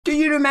Do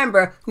you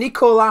remember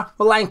Nikola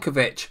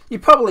Milenkovic? You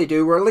probably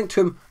do. We're linked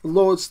to him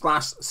loads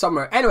last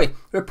summer. Anyway,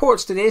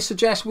 reports today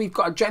suggest we've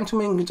got a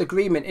gentleman's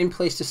agreement in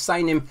place to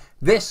sign him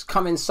this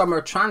coming summer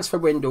transfer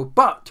window,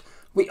 but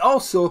we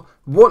also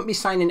won't be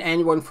signing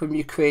anyone from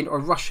Ukraine or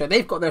Russia.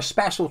 They've got their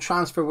special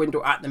transfer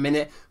window at the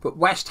minute, but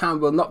West Ham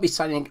will not be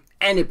signing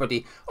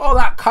anybody. All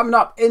that coming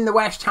up in the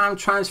West Ham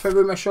transfer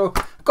rumour show.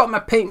 I've got my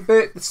pink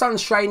book, the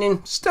sun's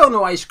shining, still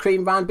no ice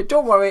cream van, but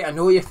don't worry, I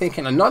know you're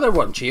thinking another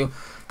one, Gio.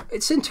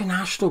 It's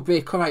international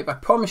break, alright, but I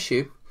promise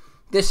you,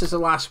 this is the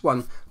last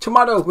one.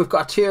 Tomorrow we've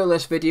got a tier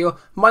list video.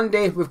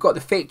 Monday we've got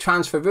the fake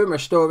transfer rumour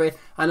story.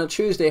 And on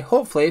Tuesday,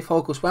 hopefully, if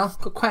all goes well,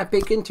 got quite a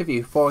big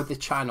interview for the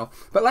channel.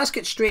 But let's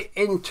get straight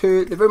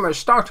into the rumours,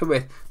 starting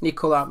with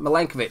Nikola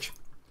Milenkovic.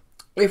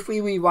 If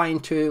we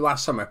rewind to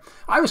last summer,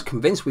 I was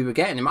convinced we were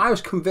getting him. I was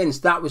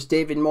convinced that was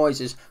David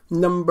Moyes'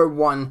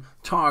 #1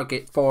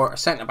 target for a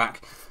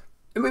centre-back.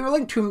 And we were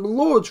linked to him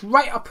loads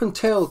right up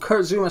until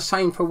Kurt Zouma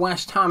signed for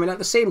West Ham, and at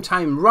the same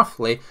time,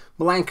 roughly,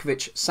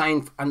 Milenkovic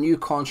signed a new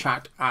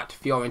contract at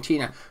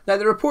Fiorentina. Now,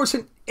 the reports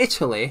in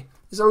Italy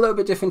is a little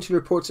bit different to the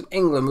reports in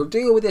England. We'll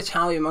deal with the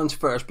Italian ones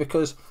first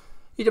because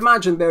you'd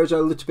imagine theirs are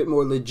a little bit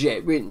more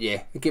legit, wouldn't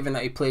you, given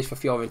that he plays for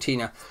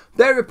Fiorentina.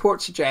 Their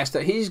reports suggest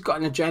that he's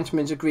gotten a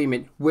gentleman's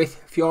agreement with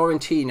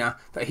Fiorentina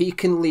that he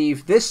can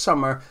leave this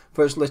summer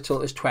for as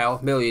little as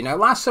 12 million. Now,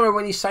 last summer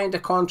when he signed a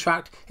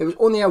contract, it was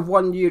only a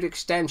 1-year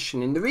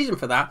extension, and the reason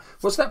for that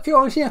was that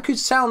Fiorentina could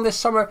sell him this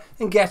summer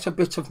and get a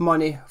bit of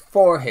money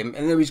for him,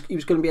 and he was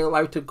going to be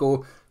allowed to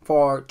go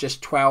for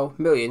just 12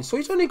 million. So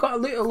he's only got a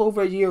little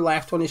over a year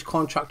left on his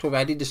contract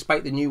already,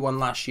 despite the new one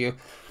last year.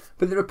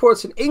 But the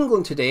reports in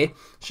England today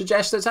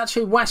suggest that it's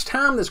actually West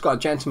Ham that's got a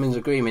gentleman's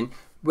agreement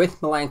with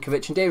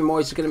Milenkovic, and David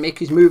Moyes is going to make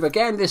his move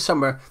again this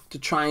summer to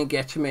try and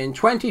get him in.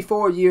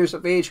 24 years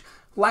of age,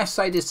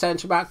 left-sided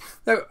centre-back.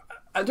 Now,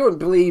 I don't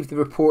believe the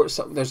reports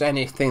that there's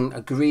anything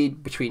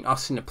agreed between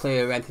us and the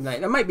player or anything like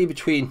that. It might be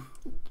between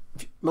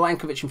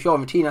Milenkovic and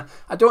Fiorentina.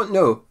 I don't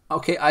know.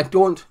 Okay, I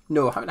don't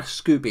know. I haven't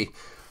asked Scooby.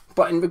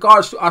 But in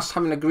regards to us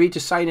having agreed to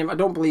sign him, I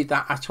don't believe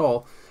that at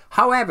all.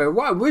 However,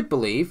 what I would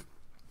believe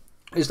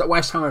is that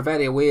West Ham are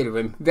very aware of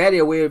him, very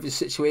aware of his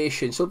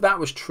situation. So if that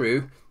was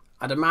true,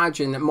 I'd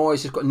imagine that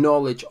Moyes has got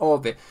knowledge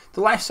of it. The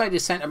left-sided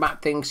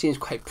centre-back thing seems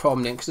quite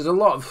prominent because there's a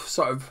lot of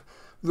sort of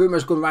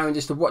rumours going around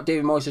as to what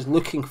David Moyes is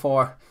looking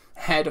for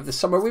ahead of the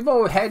summer. We've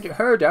all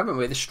heard, haven't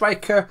we? The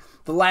striker,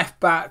 the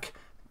left-back,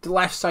 the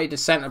left-sided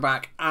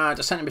centre-back and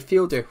a centre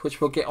midfielder,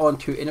 which we'll get on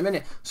to in a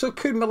minute. So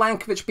could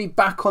Milenkovic be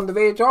back on the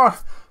radar?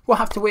 We'll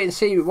have to wait and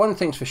see. One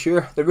thing's for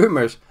sure, the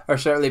rumours are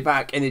certainly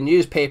back in the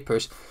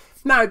newspapers.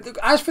 Now,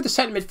 as for the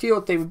centre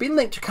midfield thing, we've been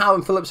linked to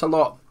Calvin Phillips a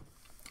lot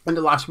in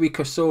the last week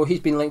or so. He's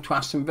been linked to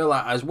Aston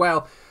Villa as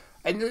well.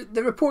 And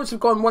the reports have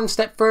gone one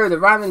step further.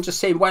 Rather than just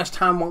saying West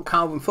Ham want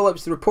Calvin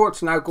Phillips, the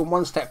reports are now going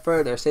one step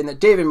further, saying that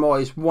David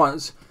Moyes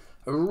wants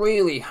a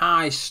really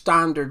high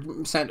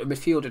standard centre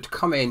midfielder to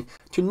come in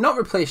to not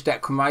replace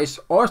Declan Rice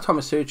or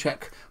Thomas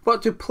Souček,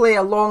 but to play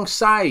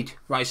alongside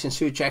Rice and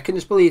Souček. And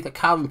it's believed that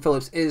Calvin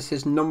Phillips is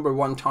his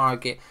 #1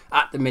 target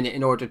at the minute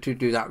in order to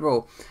do that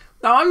role.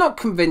 Now, I'm not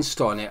convinced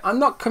on it. I'm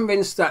not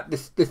convinced that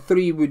the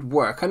three would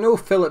work. I know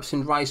Phillips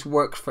and Rice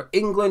works for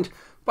England,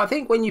 but I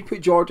think when you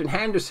put Jordan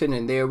Henderson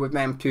in there with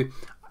them too,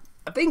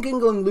 I think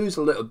England lose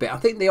a little bit. I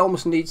think they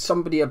almost need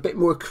somebody a bit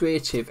more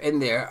creative in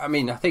there. I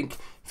mean, I think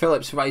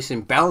Phillips, Rice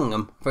and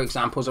Bellingham, for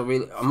example, is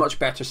a much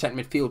better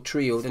centre midfield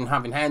trio than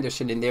having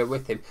Henderson in there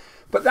with him.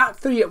 But that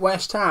three at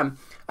West Ham,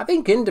 I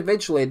think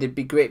individually they'd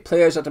be great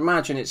players. I'd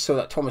imagine it's so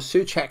that Thomas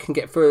Souček can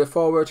get further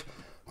forward.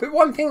 But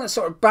one thing that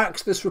sort of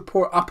backs this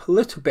report up a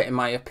little bit, in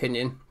my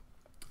opinion,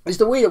 is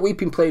the way that we've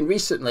been playing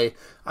recently.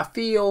 I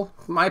feel,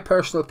 my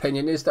personal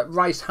opinion, is that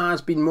Rice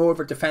has been more of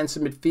a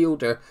defensive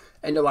midfielder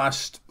in the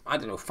last, I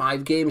don't know,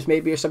 5 games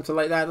maybe or something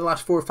like that. The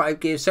last 4 or 5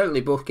 games,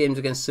 certainly both games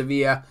against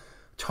Sevilla,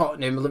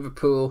 Tottenham,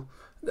 Liverpool,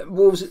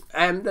 Wolves,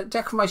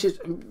 Declan Rice's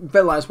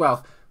Villa as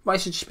well.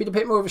 Rice has just been a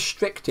bit more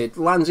restricted.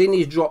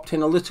 Lanzini's dropped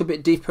in a little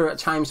bit deeper at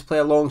times to play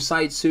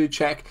alongside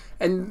Souček,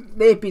 and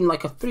they've been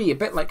like a 3, a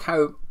bit like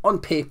how, on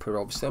paper,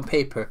 obviously, on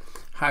paper,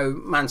 how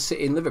Man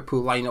City and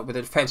Liverpool line up with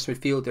a defensive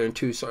midfielder and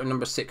 2 sort of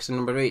number 6 and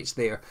number 8s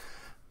there.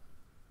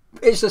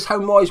 It's just how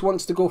Moyes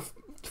wants to go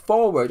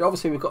forward.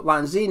 Obviously, we've got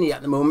Lanzini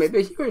at the moment, but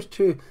if he were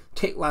to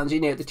take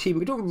Lanzini out of the team,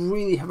 we don't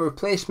really have a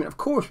replacement. Of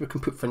course, we can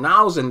put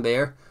Fornals in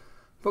there,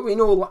 but we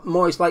know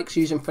Moyes likes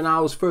using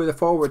Fornals further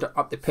forward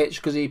up the pitch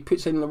because he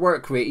puts in the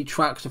work rate, he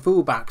tracks the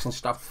fullbacks and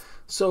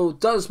stuff. So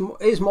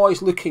is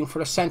Moyes looking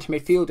for a centre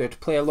midfielder to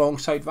play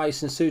alongside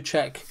Rice and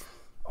Souček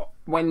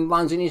when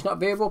Lanzini's not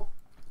available?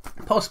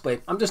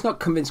 Possibly. I'm just not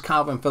convinced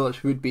Calvin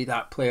Phillips would be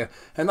that player.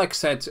 And like I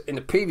said in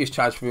the previous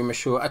transfer rumour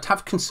show, I'd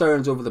have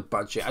concerns over the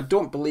budget. I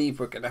don't believe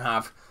we're going to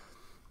have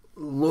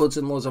loads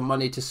and loads of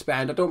money to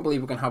spend. I don't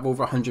believe we're going to have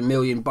over 100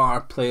 million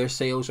bar player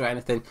sales or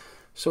anything.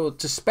 So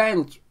to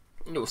spend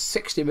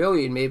 60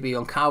 million maybe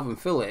on Calvin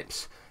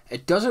Phillips,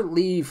 it doesn't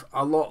leave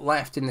a lot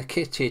left in the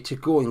kitty to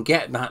go and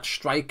get that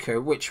striker,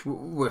 which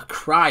we're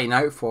crying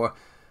out for.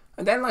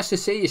 And then let's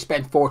just say you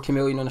spend 40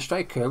 million on a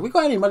striker. Have we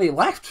got any money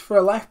left for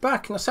a left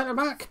back and a centre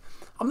back?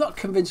 I'm not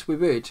convinced we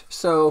would.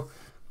 So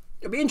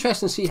it'll be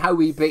interesting to see how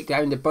we break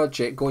down the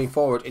budget going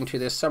forward into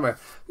this summer.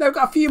 Now, I've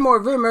got a few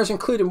more rumours,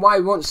 including why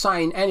we won't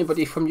sign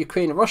anybody from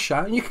Ukraine or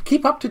Russia. And you can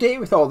keep up to date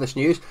with all this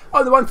news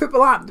on the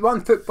OneFootball app. The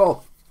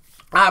OneFootball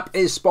app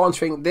is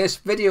sponsoring this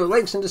video.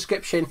 Links in the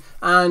description,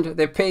 and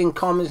they're paying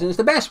comments, and it's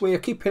the best way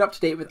of keeping up to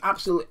date with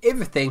absolutely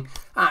everything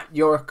at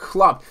your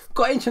club.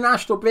 Got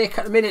international break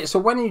at the minute, so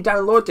when you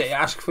download it,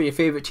 ask for your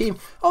favourite team.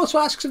 Also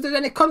asks if there's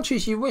any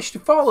countries you wish to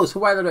follow, so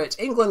whether it's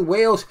England,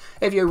 Wales.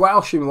 If you're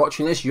Welsh and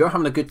watching this, you're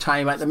having a good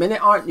time at the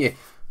minute, aren't you?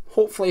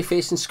 Hopefully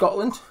facing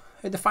Scotland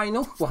in the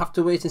final. We'll have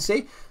to wait and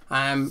see.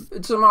 It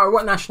doesn't matter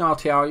what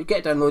nationality you are, you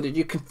get downloaded,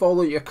 you can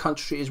follow your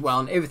country as well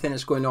and everything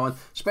that's going on,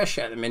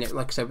 especially at the minute.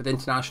 Like I said, with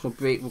international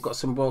break, we've got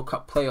some World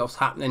Cup playoffs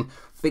happening,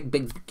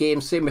 big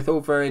games. Same with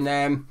over in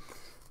the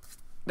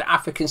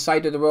African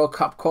side of the World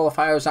Cup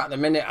qualifiers at the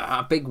minute.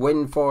 A big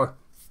win for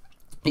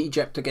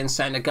Egypt against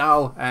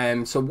Senegal.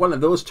 So one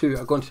of those two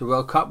are going to the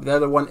World Cup, the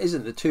other one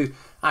isn't. The two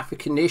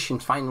African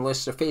nations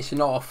finalists are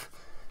facing off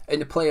in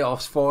the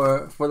playoffs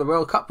for the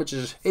World Cup, which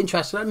is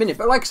interesting at a minute.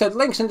 But like I said,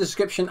 links in the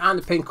description and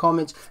the pinned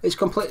comments. It's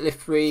completely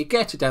free.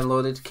 Get it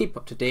downloaded, keep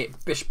up to date,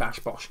 bish bash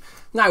bosh.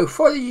 Now,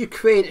 for the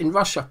Ukraine and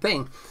Russia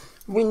thing,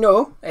 we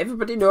know,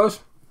 everybody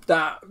knows,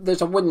 that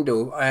there's a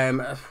window.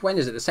 When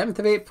is it? The 7th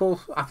of April?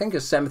 I think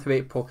it's 7th of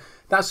April.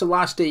 That's the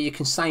last day you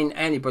can sign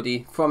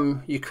anybody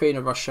from Ukraine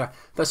or Russia.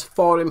 That's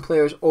foreign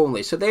players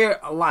only. So they're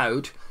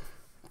allowed.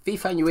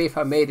 FIFA and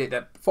UEFA made it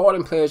that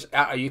foreign players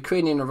at a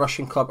Ukrainian or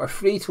Russian club are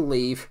free to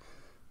leave,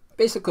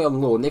 basically on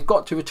loan. They've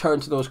got to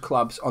return to those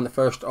clubs on the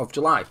 1st of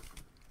July.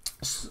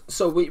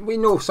 So we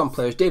know some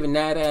players. David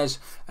Neres,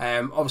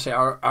 obviously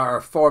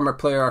our former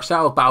player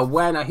ourselves,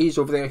 Balwena, he's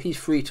over there. He's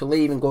free to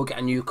leave and go get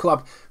a new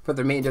club for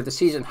the remainder of the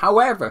season.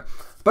 However,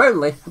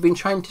 Burnley have been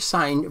trying to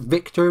sign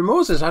Victor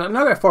Moses,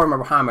 another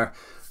former Hammer,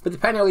 but the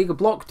Premier League have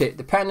blocked it.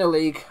 The Premier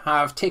League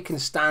have taken a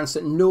stance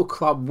that no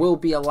club will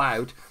be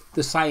allowed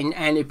to sign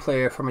any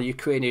player from a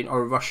Ukrainian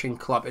or Russian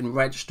club and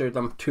register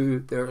them to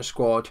their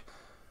squad.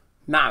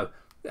 Now,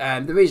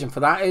 the reason for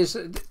that is,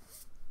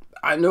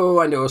 I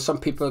know some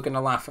people are going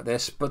to laugh at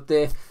this, but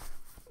they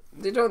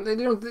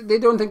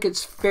don't think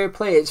it's fair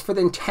play. It's for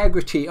the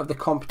integrity of the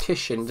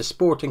competition, the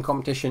sporting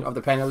competition of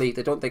the Premier League.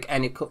 They don't think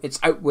it's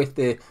out with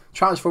the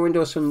transfer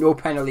window, so no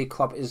Premier League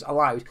club is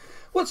allowed.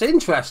 What's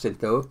interesting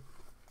though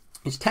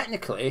is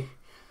technically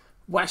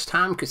West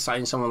Ham could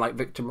sign someone like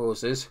Victor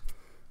Moses.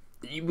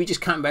 We just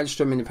can't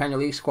register him in the Premier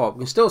League squad. We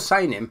can still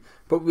sign him,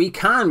 but we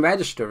can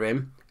register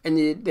him in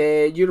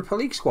the Europa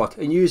League squad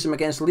and use them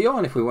against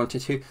Lyon if we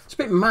wanted to. It's a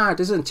bit mad,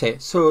 isn't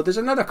it? So there's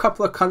another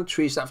couple of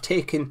countries that have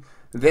taken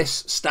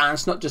this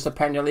stance, not just the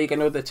Premier League. I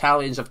know the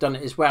Italians have done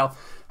it as well.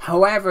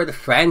 However, the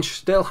French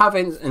still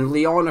haven't, and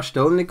Lyon are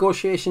still in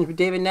negotiations with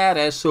David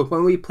Neres. So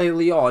when we play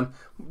Lyon,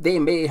 they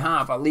may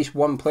have at least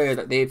one player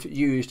that they've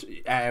used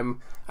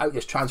out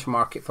this transfer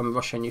market from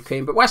Russia and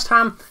Ukraine. But West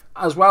Ham,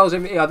 as well as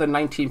every other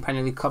 19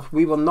 Premier League clubs,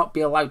 we will not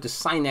be allowed to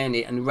sign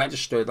any and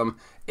register them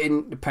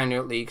in the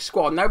Premier League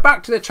squad. Now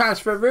back to the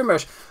transfer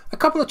rumours. A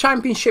couple of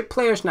Championship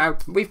players now.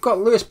 We've got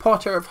Lewis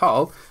Potter of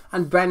Hull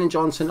and Brennan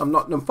Johnson of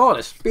Nottingham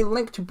Forest. Been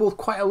linked to both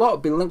quite a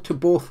lot. Been linked to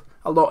both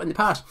a lot in the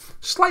past.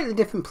 Slightly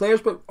different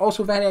players, but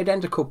also very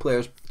identical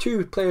players.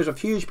 Two players of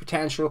huge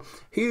potential,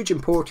 huge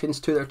importance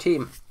to their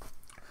team.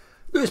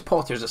 Lewis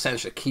Potter is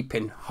essentially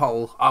keeping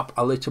Hull up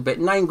a little bit.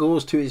 9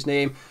 goals to his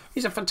name.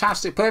 He's a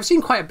fantastic player. I've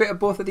seen quite a bit of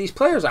both of these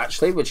players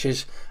actually, which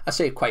is, I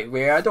say, quite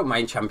rare. I don't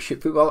mind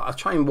Championship football. I'll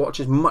try and watch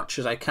as much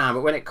as I can,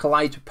 but when it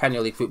collides with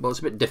Premier League football, it's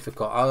a bit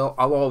difficult. I'll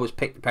always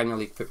pick the Premier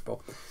League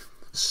football.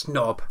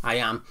 Snob, I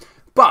am.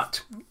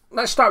 But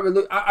let's start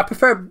with. I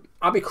prefer.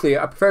 I'll be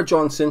clear. I prefer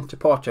Johnson to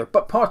Potter,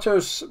 but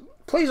Potter's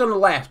plays on the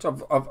left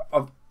of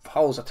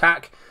Hull's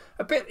attack.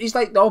 A bit. He's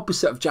like the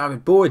opposite of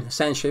Jared Bowen,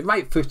 essentially.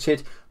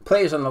 Right-footed,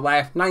 plays on the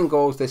left. 9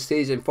 goals this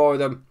season for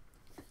them.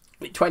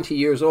 20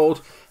 years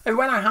old. And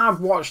when I have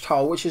watched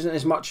Hull, which isn't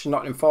as much as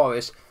Nottingham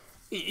Forest,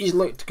 he's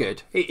looked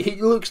good. He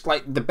looks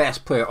like the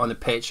best player on the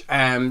pitch.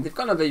 They've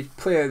got another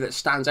player that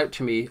stands out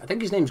to me. I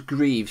think his name's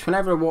Greaves.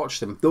 Whenever I watch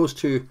them, those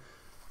two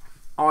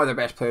are the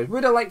best players.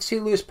 Would I like to see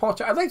Lewis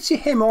Potter? I'd like to see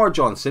him or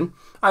Johnson.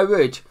 I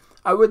would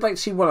like to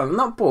see one of them.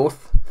 Not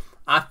both.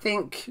 I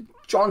think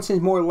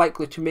Johnson's more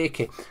likely to make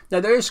it. Now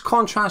there is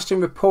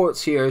contrasting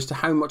reports here as to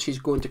how much he's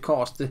going to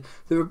cost. The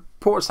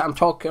reports that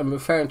I'm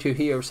referring to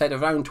here said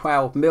around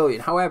 12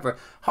 million. However,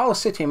 Hull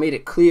City made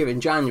it clear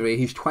in January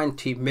he's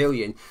 20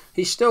 million.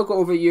 He's still got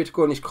over a year to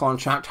go in his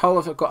contract.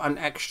 Hull have got an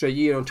extra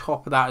year on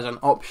top of that as an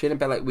option, a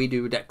bit like we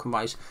do with Declan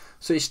Rice.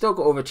 So he's still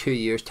got over 2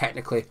 years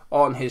technically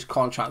on his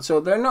contract. So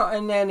they're not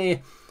in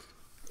any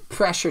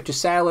pressure to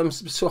sell him.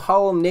 So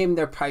Hull named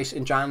their price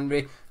in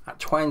January at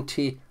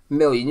 20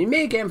 million. You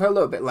may get him for a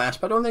little bit less,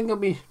 but I don't think it'll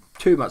be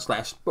too much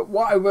less. But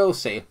what I will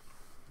say,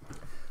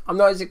 I'm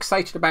not as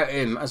excited about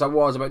him as I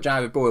was about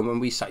Jared Bowen when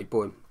we signed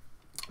Bowen.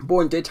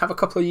 Bowen did have a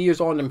couple of years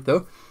on him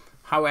though.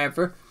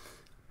 However,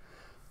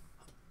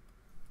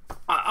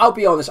 I'll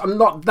be honest, I'm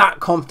not that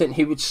confident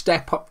he would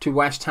step up to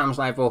West Ham's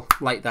level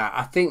like that.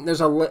 I think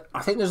there's a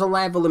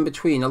level in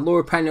between, a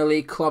lower Premier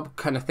League club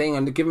kind of thing,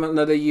 and give him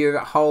another year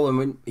at Hull and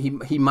when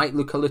he might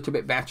look a little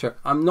bit better.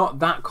 I'm not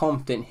that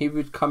confident he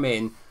would come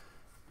in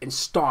and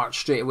start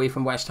straight away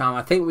from West Ham.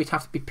 I think we'd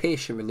have to be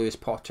patient with Lewis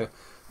Potter.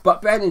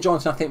 But Brendan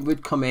Johnson, I think,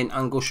 would come in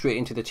and go straight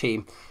into the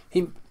team.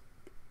 He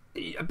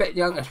a bit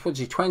young, I suppose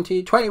he's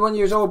 21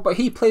 years old, but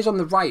he plays on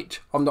the right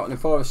of Nottingham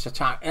Forest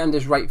attack and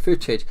is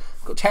right-footed.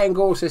 Got 10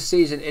 goals this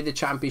season in the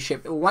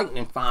Championship,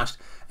 lightning fast,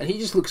 and he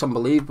just looks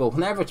unbelievable.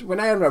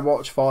 Whenever I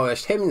watch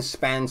Forest, him and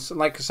Spence,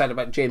 like I said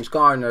about James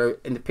Garner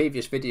in the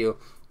previous video,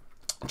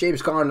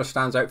 James Garner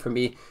stands out for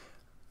me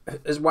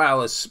as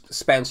well as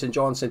Spence and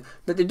Johnson.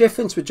 But the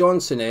difference with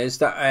Johnson is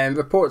that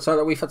reports are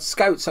that we've had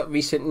scouts at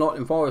recent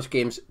Nottingham Forest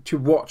games to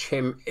watch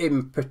him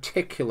in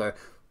particular.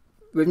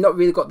 We've not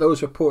really got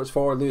those reports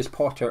for Lewis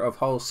Potter of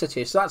Hull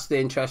City, so that's the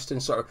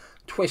interesting sort of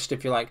twist,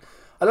 if you like.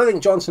 I don't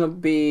think Johnson will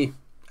be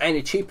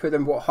any cheaper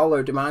than what Hull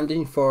are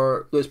demanding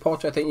for Lewis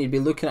Potter. I think you'd be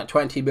looking at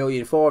 20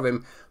 million for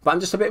him, but I'm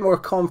just a bit more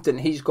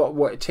confident he's got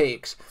what it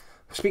takes.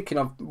 Speaking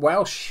of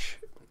Welsh,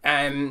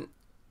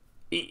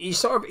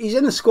 he's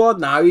in the squad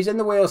now. He's in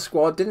the Wales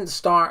squad. Didn't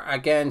start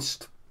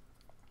against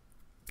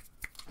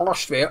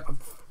Austria.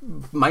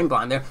 Mind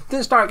blank there.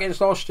 Didn't start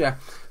against Austria.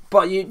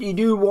 But you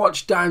do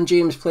watch Dan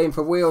James playing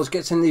for Wales,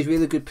 gets in these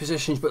really good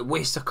positions, but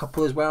wastes a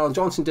couple as well. And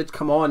Johnson did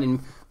come on and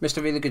missed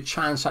a really good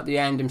chance at the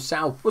end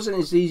himself. Wasn't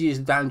as easy as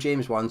the Dan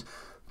James ones,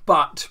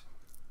 but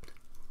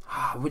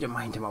I wouldn't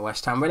mind him at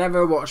West Ham.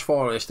 Whenever I watch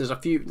Forest, there's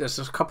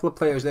a couple of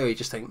players there you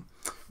just think,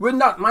 would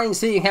not mind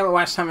seeing him at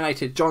West Ham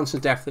United.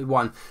 Johnson's definitely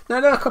one. Now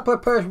there are a couple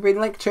of players we've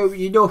been linked to.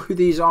 You know who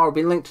these are. We've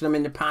been linked to them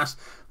in the past.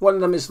 One of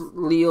them is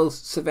Lille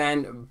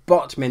Sven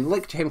Botman.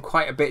 Linked to him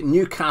quite a bit.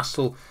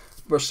 Newcastle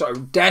were sort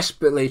of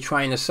desperately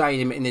trying to sign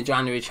him in the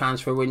January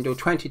transfer window.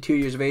 22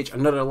 years of age,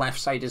 another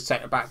left-sided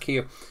centre-back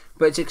here.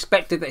 But it's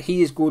expected that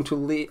he is going to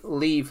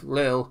leave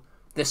Lille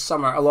this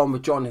summer along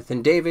with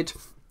Jonathan David.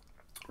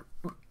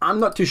 I'm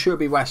not too sure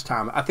it'll be West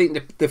Ham. I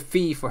think the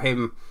fee for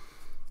him,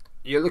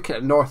 you're looking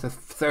at north of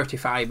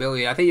 35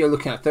 million. I think you're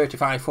looking at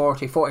 35,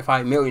 40,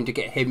 45 million to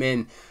get him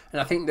in.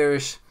 And I think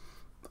there's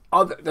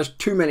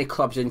too many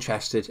clubs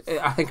interested.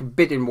 I think a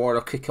bidding war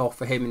will kick off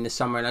for him in the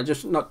summer, and I'm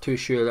just not too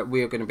sure that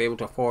we're going to be able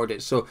to afford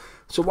it. So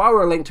while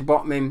we're linked to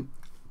Botman,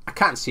 I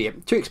can't see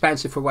it. Too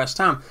expensive for West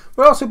Ham.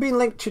 We're also being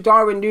linked to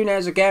Darwin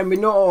Núñez again. We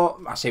know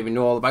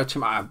all about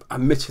him.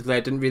 Admittedly, I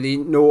didn't really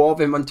know of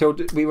him until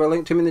we were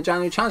linked to him in the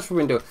January transfer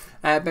window.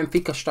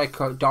 Benfica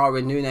striker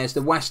Darwin Núñez.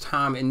 The West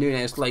Ham and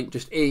Núñez link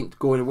just ain't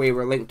going away.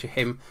 We're linked to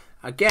him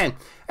again.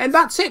 And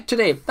that's it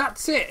today.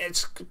 That's it.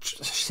 It's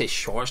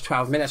short, it's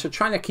 12 minutes. We're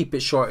trying to keep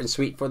it short and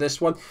sweet for this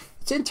one.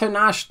 It's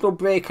international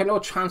break. I know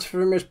transfer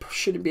rumours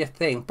shouldn't be a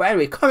thing. But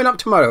anyway, coming up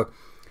tomorrow,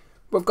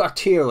 we've got a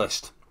tier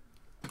list.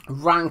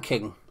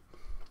 Ranking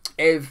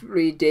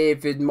every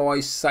David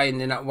Moyes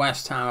signing at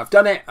West Ham. I've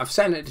done it. I've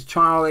sent it to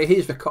Charlie.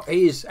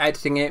 He's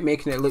editing it,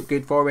 making it look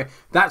good for me.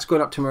 That's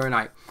going up tomorrow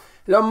night.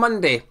 And on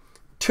Monday,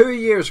 2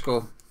 years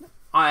ago,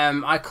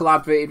 I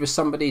collaborated with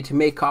somebody to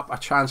make up a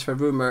transfer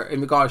rumour in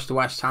regards to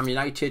West Ham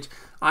United.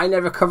 I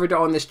never covered it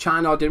on this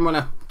channel. I didn't want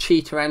to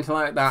cheat or anything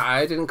like that.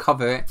 I didn't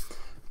cover it.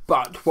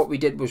 But what we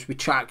did was we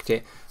tracked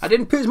it. I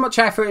didn't put as much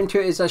effort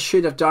into it as I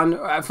should have done.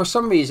 For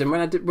some reason,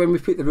 when we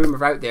put the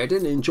rumour out there, I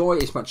didn't enjoy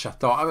it as much as I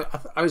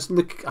thought.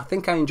 I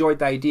think I enjoyed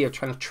the idea of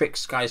trying to trick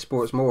Sky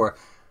Sports more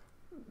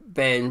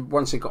than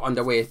once it got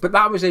underway. But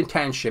that was the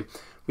intention.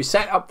 We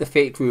set up the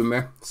fake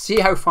rumour,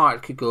 see how far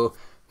it could go,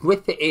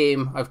 with the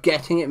aim of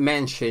getting it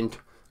mentioned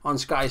on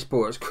Sky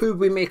Sports. Could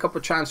we make up a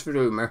transfer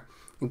rumour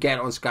and get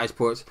it on Sky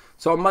Sports?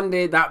 So on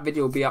Monday, that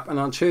video will be up. And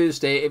on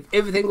Tuesday, if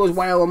everything goes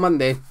well on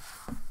Monday,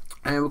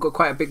 and we've got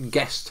quite a big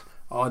guest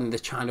on the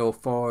channel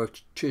for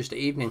Tuesday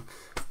evening.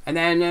 And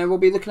then we'll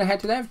be looking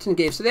ahead to the Everton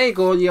game. So there you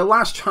go, your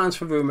last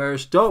transfer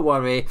rumours. Don't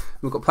worry,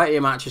 we've got plenty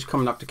of matches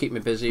coming up to keep me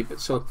busy. But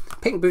so,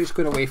 Pink Boot's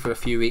going away for a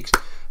few weeks.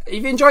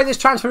 If you enjoyed this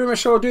transfer rumour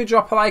show, do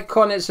drop a like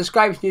on it.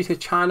 Subscribe if you're new to the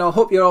channel.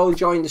 Hope you're all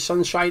enjoying the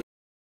sunshine.